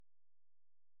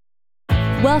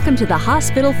Welcome to the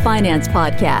Hospital Finance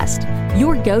Podcast,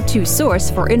 your go-to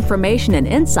source for information and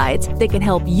insights that can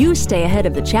help you stay ahead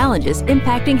of the challenges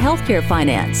impacting healthcare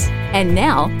finance. And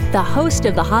now, the host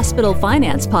of the Hospital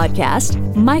Finance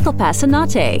Podcast, Michael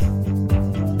Passanante.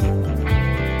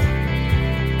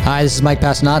 Hi, this is Mike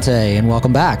Passanante, and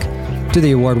welcome back to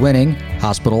the award-winning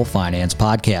Hospital Finance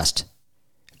Podcast.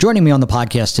 Joining me on the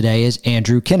podcast today is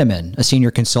Andrew Kinnaman, a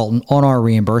senior consultant on our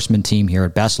reimbursement team here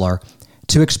at BESLER,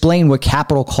 to explain what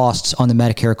capital costs on the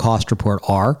Medicare cost report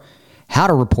are, how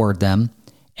to report them,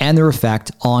 and their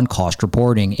effect on cost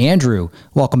reporting. Andrew,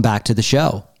 welcome back to the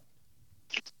show.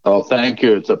 Oh, thank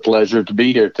you. It's a pleasure to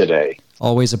be here today.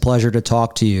 Always a pleasure to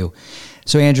talk to you.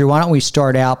 So, Andrew, why don't we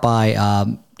start out by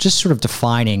just sort of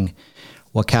defining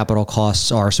what capital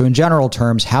costs are. So in general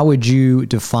terms, how would you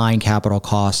define capital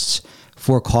costs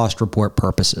for cost report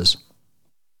purposes?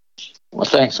 Well,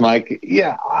 thanks, Mike.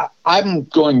 Yeah, I'm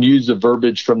going to use the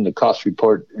verbiage from the cost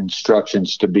report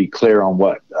instructions to be clear on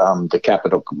what the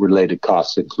capital-related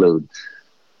costs include.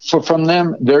 From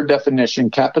them, their definition,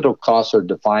 capital costs are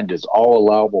defined as all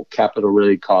allowable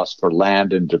capital-related costs for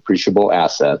land and depreciable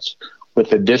assets,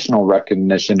 with additional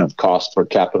recognition of costs for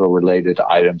capital-related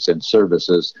items and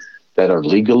services that are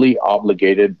legally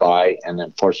obligated by an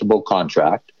enforceable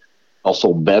contract.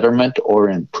 Also, betterment or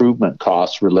improvement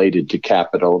costs related to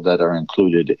capital that are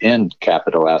included in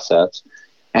capital assets,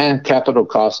 and capital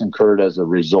costs incurred as a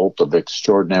result of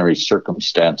extraordinary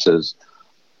circumstances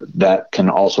that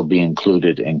can also be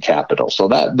included in capital. So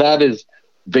that is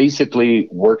basically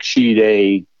worksheet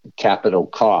A capital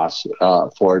costs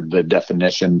for the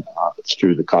definition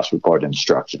through the cost report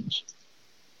instructions.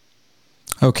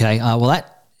 Okay.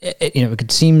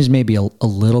 It seems maybe a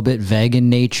little bit vague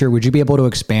in nature. Would you be able to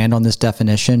expand on this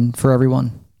definition for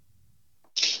everyone?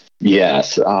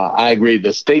 Yes, I agree.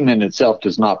 The statement itself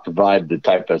does not provide the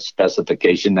type of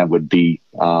specification that would be,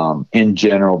 in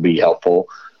general, be helpful.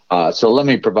 So let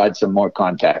me provide some more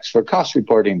context. For cost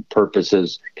reporting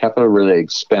purposes, capital-related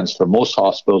expense for most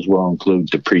hospitals will include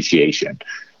depreciation,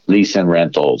 lease and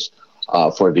rentals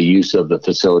for the use of the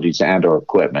facilities and or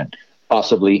equipment,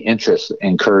 possibly interest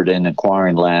incurred in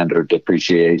acquiring land or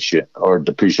depreciation or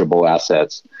depreciable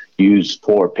assets used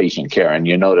for patient care. And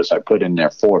you notice I put in there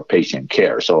for patient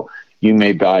care. So you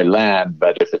may buy land,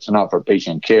 but if it's not for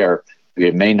patient care,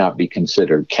 it may not be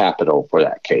considered capital for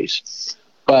that case.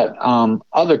 But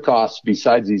other costs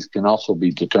besides these can also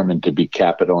be determined to be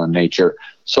capital in nature.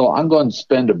 So I'm going to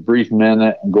spend a brief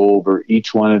minute and go over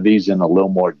each one of these in a little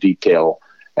more detail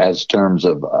as terms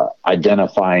of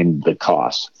identifying the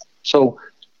costs. So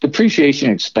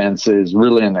depreciation expense is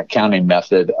really an accounting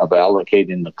method of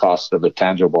allocating the cost of a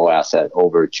tangible asset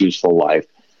over its useful life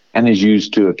and is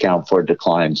used to account for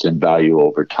declines in value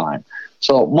over time.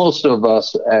 So most of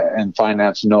us in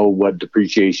finance know what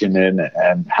depreciation is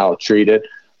and how to treat it,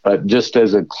 but just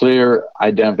as a clear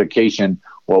identification,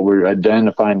 what we're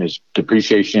identifying is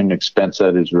depreciation expense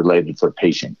that is related for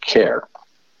patient care.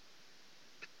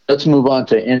 Let's move on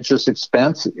to interest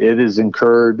expense. It is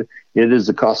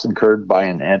the cost incurred by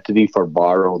an entity for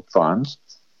borrowed funds.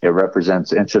 It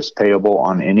represents interest payable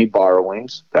on any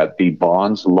borrowings, that be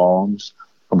bonds, loans,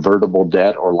 convertible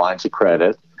debt, or lines of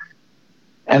credit.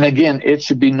 And again, it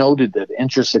should be noted that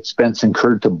interest expense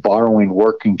incurred to borrowing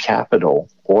working capital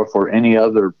or for any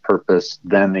other purpose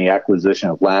than the acquisition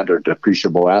of land or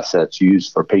depreciable assets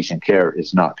used for patient care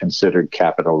is not considered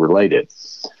capital related.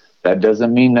 That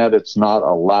doesn't mean that it's not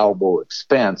allowable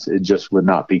expense. It just would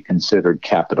not be considered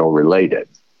capital related.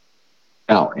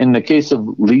 Now, in the case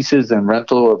of leases and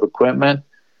rental of equipment,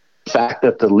 the fact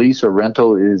that the lease or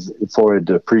rental is for a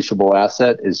depreciable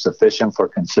asset is sufficient for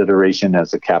consideration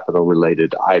as a capital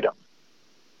related item.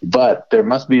 But there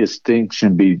must be a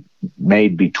distinction be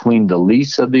made between the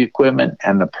lease of the equipment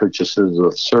and the purchases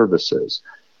of services.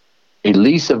 A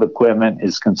lease of equipment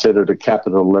is considered a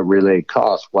capital-related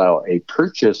cost, while a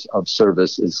purchase of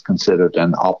service is considered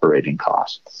an operating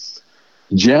cost.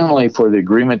 Generally, for the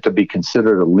agreement to be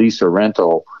considered a lease or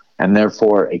rental, and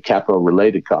therefore a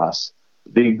capital-related cost,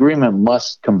 the agreement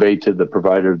must convey to the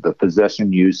provider the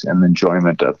possession, use, and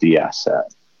enjoyment of the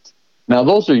asset. Now,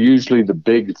 those are usually the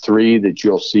big three that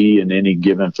you'll see in any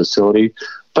given facility,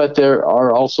 but there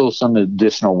are also some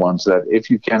additional ones that if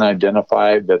you can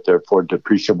identify that they're for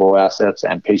depreciable assets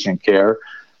and patient care,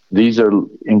 these are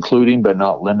including but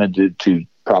not limited to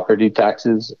property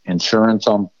taxes, insurance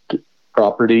on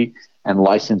property, and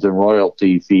license and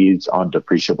royalty fees on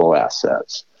depreciable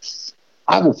assets.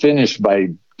 I will finish by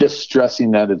just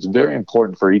stressing that it's very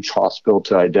important for each hospital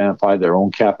to identify their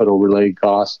own capital-related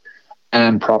costs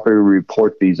and properly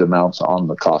report these amounts on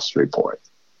the cost report.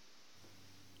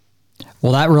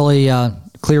 Well, that really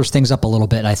clears things up a little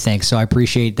bit, I think. So I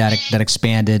appreciate that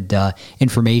expanded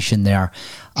information there.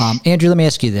 Andrew, let me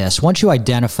ask you this. Once you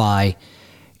identify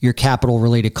your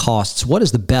capital-related costs, what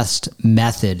is the best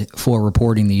method for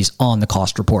reporting these on the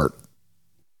cost report?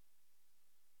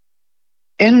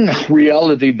 In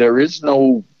reality, there is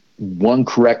no one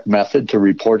correct method to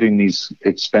reporting these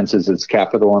expenses as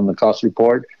capital on the cost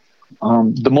report.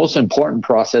 The most important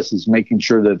process is making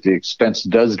sure that the expense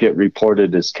does get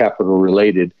reported as capital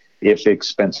related if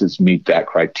expenses meet that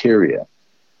criteria.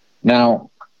 Now,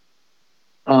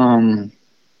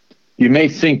 you may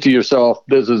think to yourself,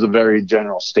 this is a very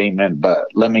general statement, but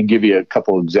let me give you a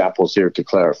couple examples here to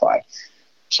clarify.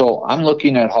 So I'm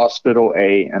looking at Hospital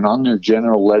A, and on their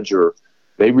general ledger,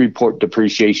 they report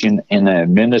depreciation in an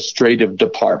administrative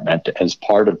department as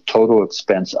part of total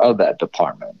expense of that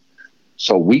department.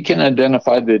 So we can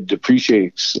identify the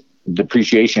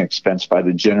depreciation expense by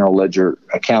the general ledger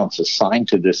accounts assigned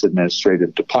to this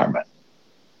administrative department.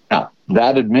 Now,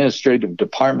 that administrative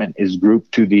department is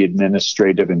grouped to the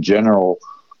administrative and general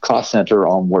cost center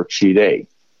on worksheet A.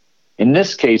 In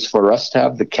this case, for us to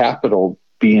have the capital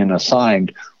being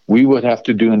assigned, we would have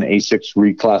to do an A6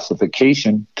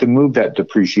 reclassification to move that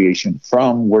depreciation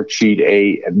from worksheet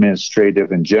A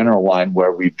administrative and general line,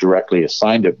 where we've directly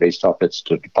assigned it based off its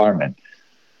department,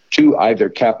 to either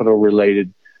capital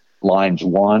related lines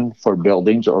 1 for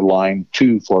buildings or line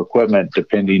 2 for equipment,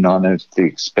 depending on if the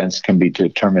expense can be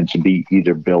determined to be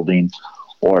either building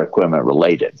or equipment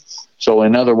related. So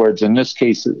in other words, in this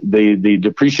case, the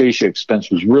depreciation expense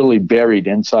was really buried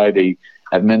inside a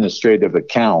administrative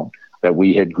account that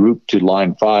we had grouped to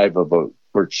line 5 of a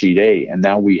worksheet A, and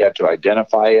now we had to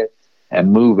identify it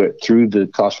and move it through the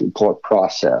cost report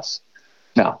process.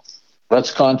 Now,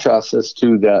 let's contrast this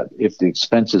to that if the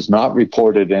expense is not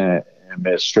reported in an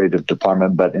administrative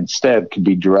department, but instead can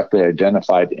be directly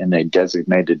identified in a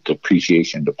designated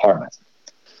depreciation department.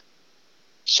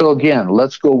 So again,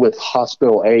 let's go with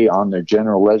Hospital A. On their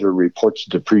general ledger reports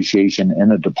depreciation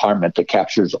in a department that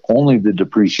captures only the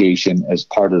depreciation as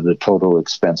part of the total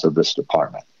expense of this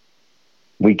department.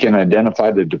 We can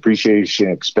identify the depreciation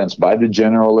expense by the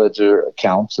general ledger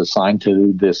accounts assigned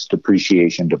to this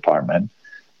depreciation department.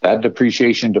 That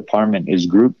depreciation department is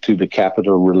grouped to the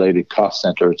capital-related cost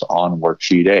centers on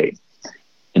worksheet A.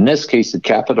 In this case, the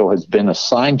capital has been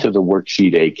assigned to the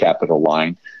worksheet A capital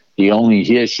line. The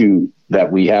only issue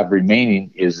that we have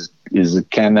remaining is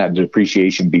can that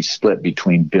depreciation be split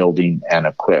between building and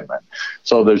equipment?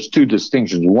 So there's two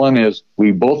distinctions. One is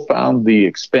we both found the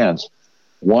expense.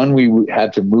 One, we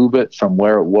had to move it from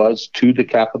where it was to the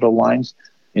capital lines.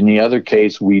 In the other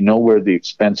case, we know where the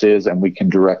expense is and we can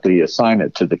directly assign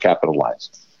it to the capital lines.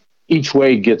 Each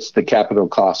way gets the capital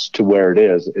cost to where it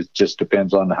is. It just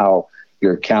depends on how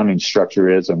your accounting structure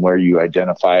is and where you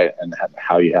identify it and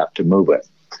how you have to move it.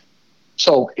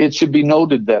 So it should be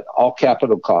noted that all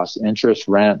capital costs, interest,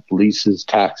 rent, leases,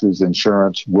 taxes,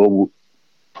 insurance, will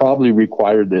probably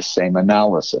require this same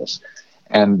analysis.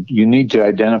 And you need to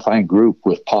identify and group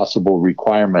with possible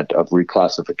requirement of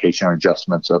reclassification or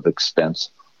adjustments of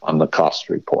expense on the cost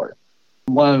report.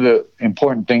 One of the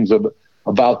important things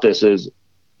about this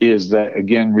is that,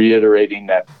 again, reiterating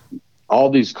that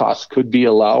all these costs could be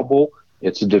allowable.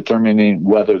 It's determining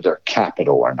whether they're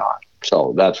capital or not.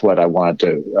 So that's what I wanted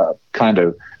to kind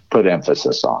of put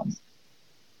emphasis on.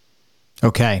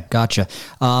 Okay, gotcha.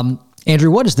 Andrew,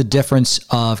 what is the difference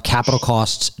of capital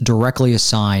costs directly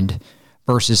assigned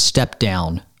versus step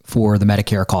down for the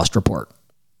Medicare cost report?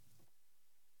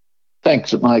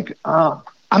 Thanks, Mike.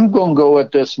 I'm going to go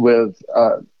at this with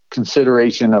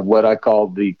consideration of what I call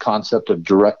the concept of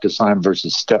direct assign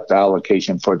versus step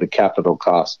allocation for the capital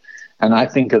costs. And I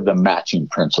think of the matching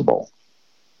principle.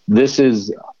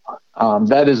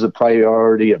 That is a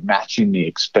priority of matching the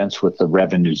expense with the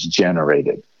revenues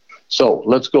generated. So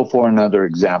let's go for another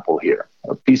example here.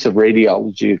 A piece of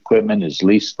radiology equipment is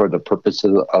leased for the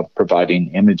purposes of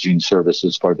providing imaging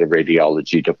services for the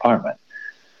radiology department.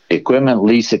 The equipment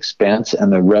lease expense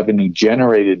and the revenue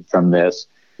generated from this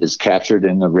is captured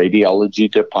in the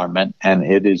radiology department, and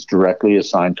it is directly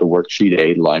assigned to worksheet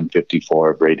A, line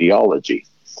 54 of radiology.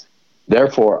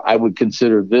 Therefore, I would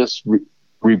consider this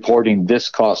reporting this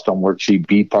cost on worksheet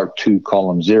B, part 2,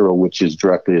 column 0, which is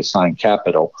directly assigned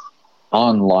capital,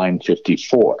 on line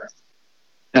 54.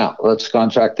 Now, let's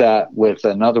contract that with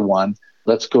another one.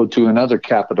 Let's go to another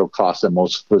capital cost that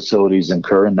most facilities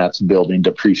incur, and that's building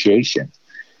depreciation.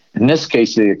 In this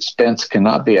case, the expense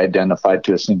cannot be identified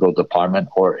to a single department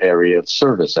or area of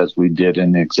service, as we did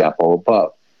in the example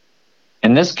above.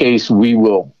 In this case, we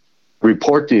will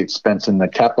report the expense in the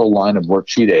capital line of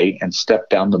worksheet A, and step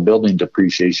down the building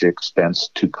depreciation expense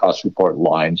to cost report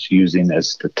lines using a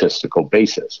statistical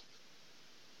basis.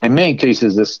 In many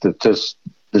cases, this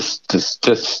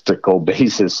statistical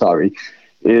basis,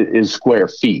 is square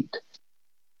feet.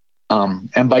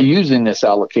 And by using this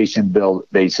allocation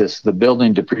basis, the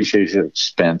building depreciation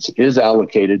expense is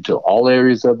allocated to all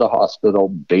areas of the hospital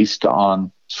based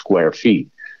on square feet.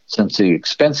 Since the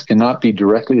expense cannot be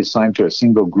directly assigned to a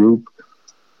single group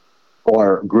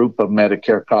or group of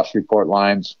Medicare cost report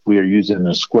lines, we are using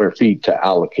the square feet to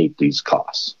allocate these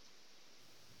costs.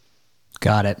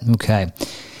 Got it. Okay.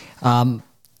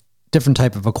 Different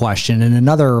type of a question. In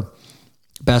another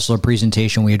BESLER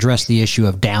presentation, we addressed the issue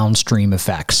of downstream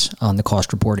effects on the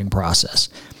cost reporting process.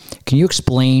 Can you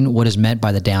explain what is meant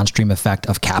by the downstream effect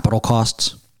of capital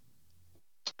costs?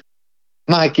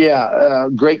 Mike,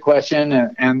 great question.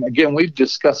 And again, we've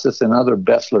discussed this in other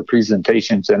BESLER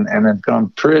presentations and have gone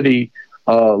pretty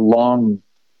long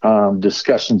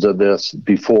discussions of this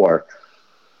before.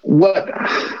 What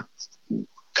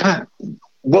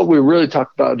we really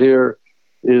talk about here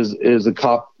is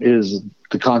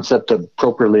the concept of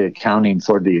appropriately accounting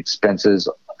for the expenses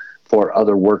for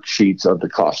other worksheets of the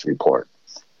cost report.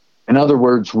 In other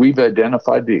words, we've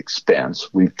identified the expense,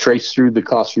 we've traced through the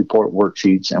cost report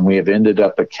worksheets, and we have ended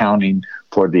up accounting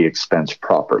for the expense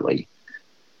properly.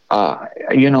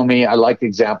 You know me, I like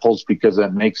examples because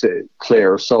it makes it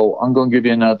clear. So I'm going to give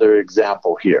you another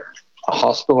example here. A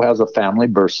hospital has a family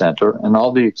birth center, and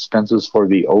all the expenses for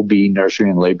the OB, nursery,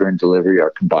 and labor and delivery are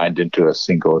combined into a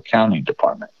single accounting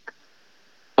department.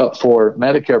 But for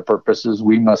Medicare purposes,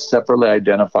 we must separately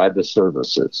identify the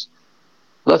services.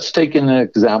 Let's take an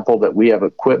example that we have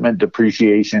equipment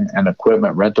depreciation and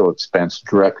equipment rental expense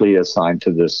directly assigned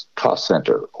to this cost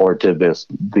center or to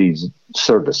these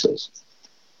services.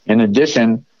 In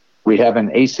addition, we have an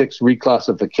A6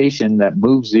 reclassification that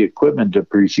moves the equipment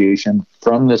depreciation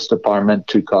from this department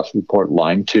to cost report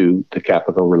line 2, the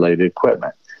capital related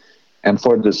equipment. And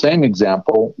for the same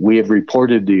example, we have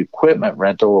reported the equipment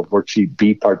rental of worksheet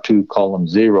B part 2, column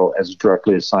 0 as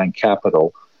directly assigned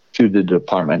capital to the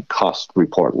department cost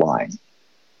report line.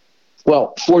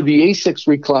 Well, for the A6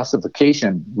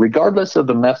 reclassification, regardless of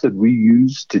the method we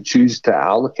use to choose to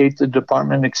allocate the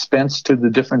department expense to the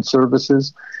different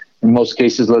services, in most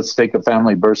cases, let's take a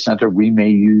family birth center, we may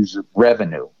use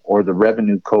revenue or the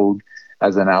revenue code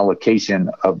as an allocation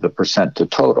of the percent to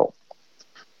total.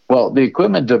 Well, the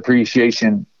equipment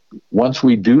depreciation, once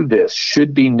we do this,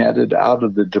 should be netted out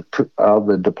of the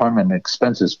department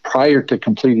expenses prior to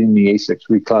completing the A6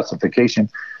 reclassification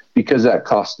because that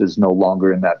cost is no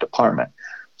longer in that department.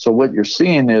 So what you're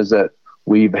seeing is that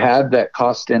we've had that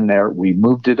cost in there, we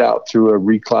moved it out through a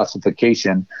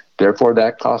reclassification, therefore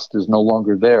that cost is no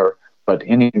longer there, but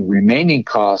any remaining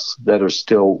costs that are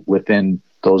still within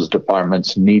those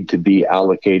departments need to be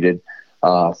allocated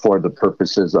for the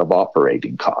purposes of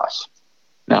operating costs.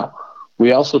 Now,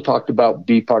 we also talked about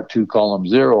B part 2, column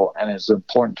 0, and it's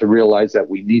important to realize that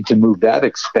we need to move that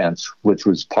expense, which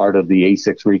was part of the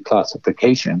A6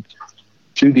 reclassification,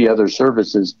 to the other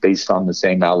services based on the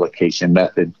same allocation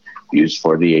method used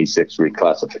for the A6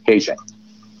 reclassification.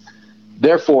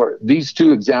 Therefore, these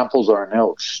two examples are an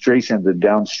illustration of the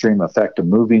downstream effect of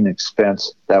moving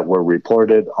expense that were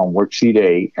reported on worksheet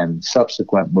A and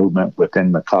subsequent movement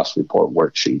within the cost report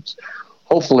worksheets.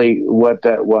 Hopefully, what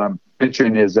I'm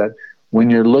picturing is that when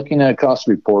you're looking at a cost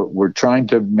report, we're trying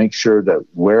to make sure that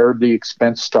where the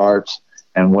expense starts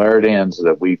and where it ends,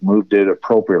 that we've moved it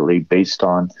appropriately based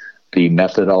on the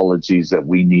methodologies that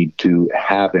we need to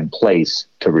have in place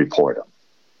to report them.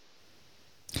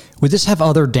 Would this have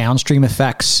other downstream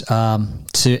effects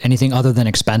to anything other than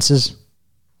expenses?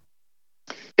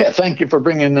 Yeah, thank you for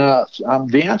bringing that up.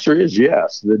 The answer is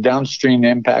yes. The downstream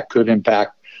impact could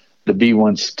impact the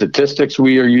B1 statistics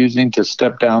we are using to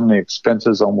step down the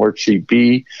expenses on worksheet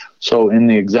B. So in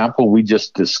the example we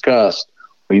just discussed,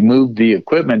 we moved the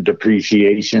equipment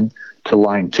depreciation to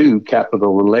line 2,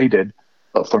 capital related,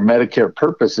 but for Medicare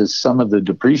purposes, some of the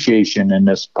depreciation in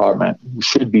this department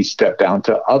should be stepped down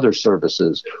to other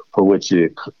services for which the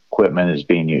equipment is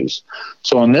being used.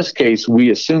 So in this case, we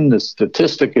assume the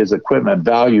statistic is equipment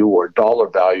value or dollar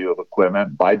value of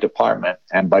equipment by department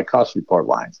and by cost report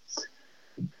line.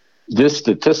 This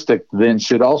statistic then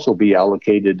should also be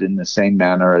allocated in the same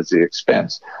manner as the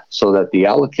expense, so that the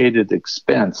allocated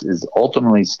expense is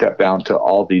ultimately stepped down to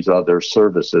all these other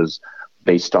services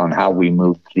based on how we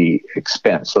move the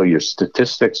expense. So your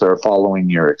statistics are following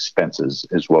your expenses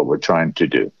is what we're trying to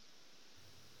do.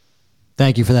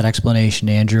 Thank you for that explanation,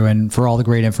 Andrew, and for all the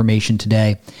great information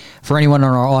today. For anyone in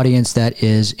our audience that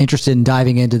is interested in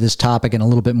diving into this topic in a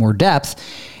little bit more depth,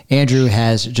 Andrew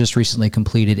has just recently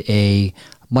completed a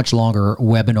much longer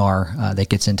webinar that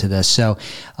gets into this. So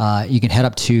you can head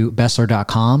up to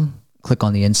BESLER.com, click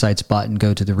on the Insights button,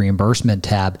 go to the Reimbursement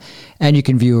tab, and you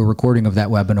can view a recording of that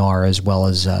webinar as well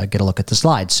as get a look at the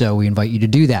slides. So we invite you to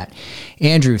do that.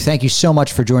 Andrew, thank you so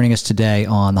much for joining us today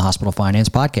on the Hospital Finance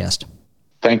Podcast.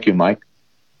 Thank you, Mike.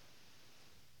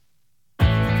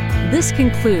 This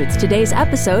concludes today's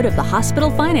episode of the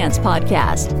Hospital Finance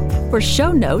Podcast. For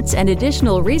show notes and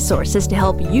additional resources to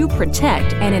help you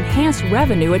protect and enhance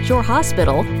revenue at your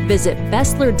hospital, visit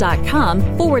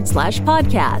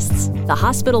BESLER.com/podcasts. The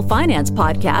Hospital Finance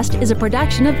Podcast is a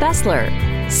production of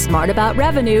BESLER. Smart about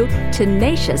revenue,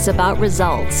 tenacious about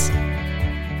results.